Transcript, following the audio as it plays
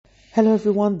Hello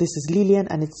everyone, this is Lillian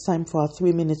and it's time for our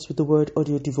 3 minutes with the word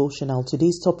audio devotional.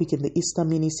 Today's topic in the Easter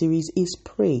mini series is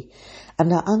pray.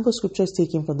 And our anchor scripture is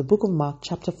taken from the book of Mark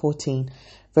chapter 14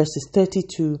 verses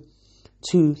 32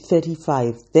 to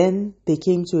 35. Then they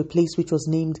came to a place which was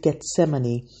named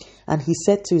Gethsemane, and he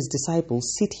said to his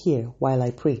disciples, "Sit here while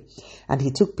I pray." And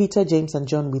he took Peter, James and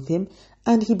John with him,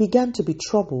 and he began to be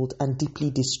troubled and deeply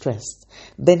distressed.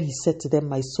 Then he said to them,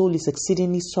 "My soul is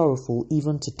exceedingly sorrowful,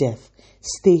 even to death.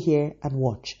 Stay here and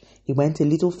watch." He went a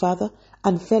little farther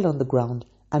and fell on the ground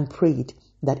and prayed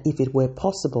that if it were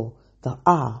possible, the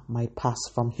hour might pass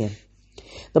from him.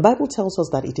 The Bible tells us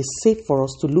that it is safe for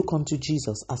us to look unto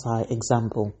Jesus as our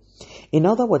example. In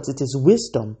other words, it is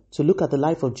wisdom to look at the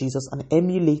life of Jesus and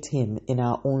emulate him in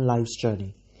our own life's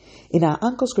journey. In our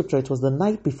anchor scripture, it was the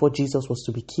night before Jesus was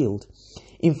to be killed.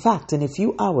 In fact, in a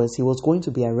few hours, he was going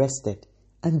to be arrested,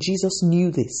 and Jesus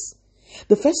knew this.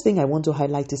 The first thing I want to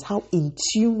highlight is how in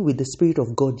tune with the Spirit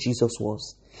of God Jesus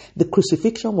was. The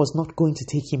crucifixion was not going to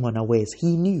take him unawares.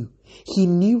 He knew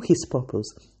his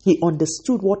purpose. He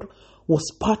understood what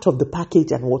was part of the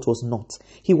package and what was not.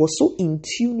 He was so in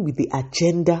tune with the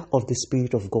agenda of the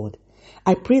Spirit of God.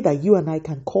 I pray that you and I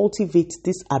can cultivate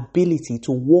this ability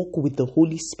to walk with the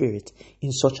Holy Spirit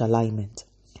in such alignment.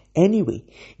 Anyway,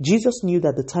 Jesus knew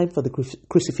that the time for the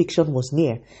crucifixion was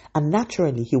near, and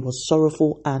naturally he was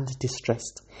sorrowful and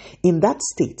distressed. In that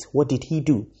state, what did he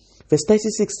do? Verse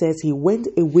 36 says he went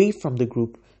away from the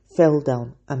group, fell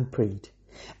down and prayed.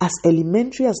 As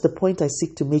elementary as the point I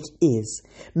seek to make is,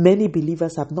 many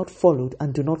believers have not followed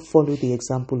and do not follow the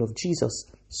example of Jesus.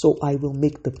 So I will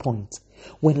make the point.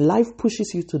 When life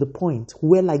pushes you to the point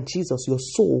where, like Jesus, your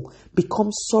soul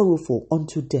becomes sorrowful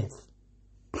unto death,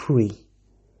 pray.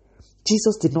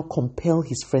 Jesus did not compel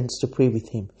his friends to pray with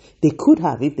him. They could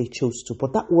have if they chose to,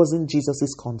 but that wasn't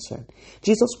Jesus' concern.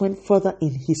 Jesus went further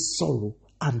in his sorrow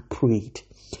and prayed.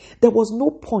 There was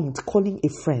no point calling a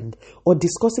friend or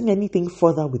discussing anything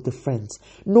further with the friends.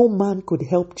 No man could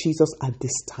help Jesus at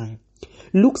this time.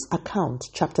 Luke's account,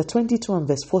 chapter 22 and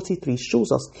verse 43,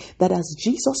 shows us that as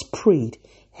Jesus prayed,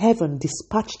 heaven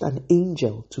dispatched an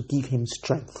angel to give him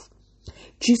strength.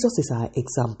 Jesus is our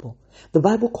example. The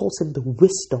Bible calls him the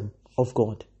wisdom of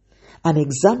God. An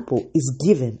example is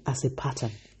given as a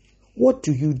pattern. What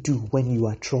do you do when you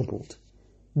are troubled?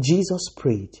 Jesus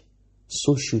prayed.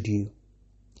 So should you.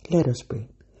 Let us pray.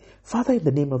 Father, in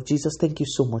the name of Jesus, thank you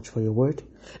so much for your word.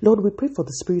 Lord, we pray for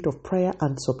the spirit of prayer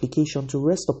and supplication to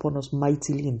rest upon us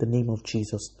mightily in the name of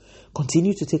Jesus.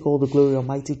 Continue to take all the glory,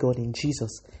 Almighty God, in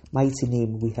Jesus' mighty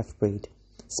name we have prayed.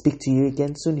 Speak to you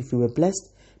again soon. If you were blessed,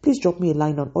 please drop me a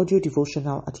line on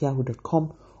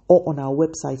audiodevotional@yahoo.com or on our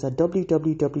website at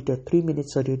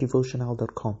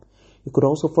www.3minutesaudiodevotional.com. You could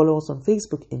also follow us on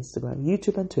Facebook, Instagram,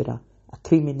 YouTube, and Twitter at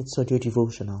 3 Minutes Audio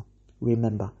Devotional.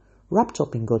 Remember, wrapped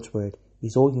up in God's word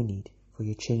is all you need for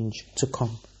your change to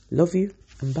come. Love you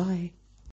and bye.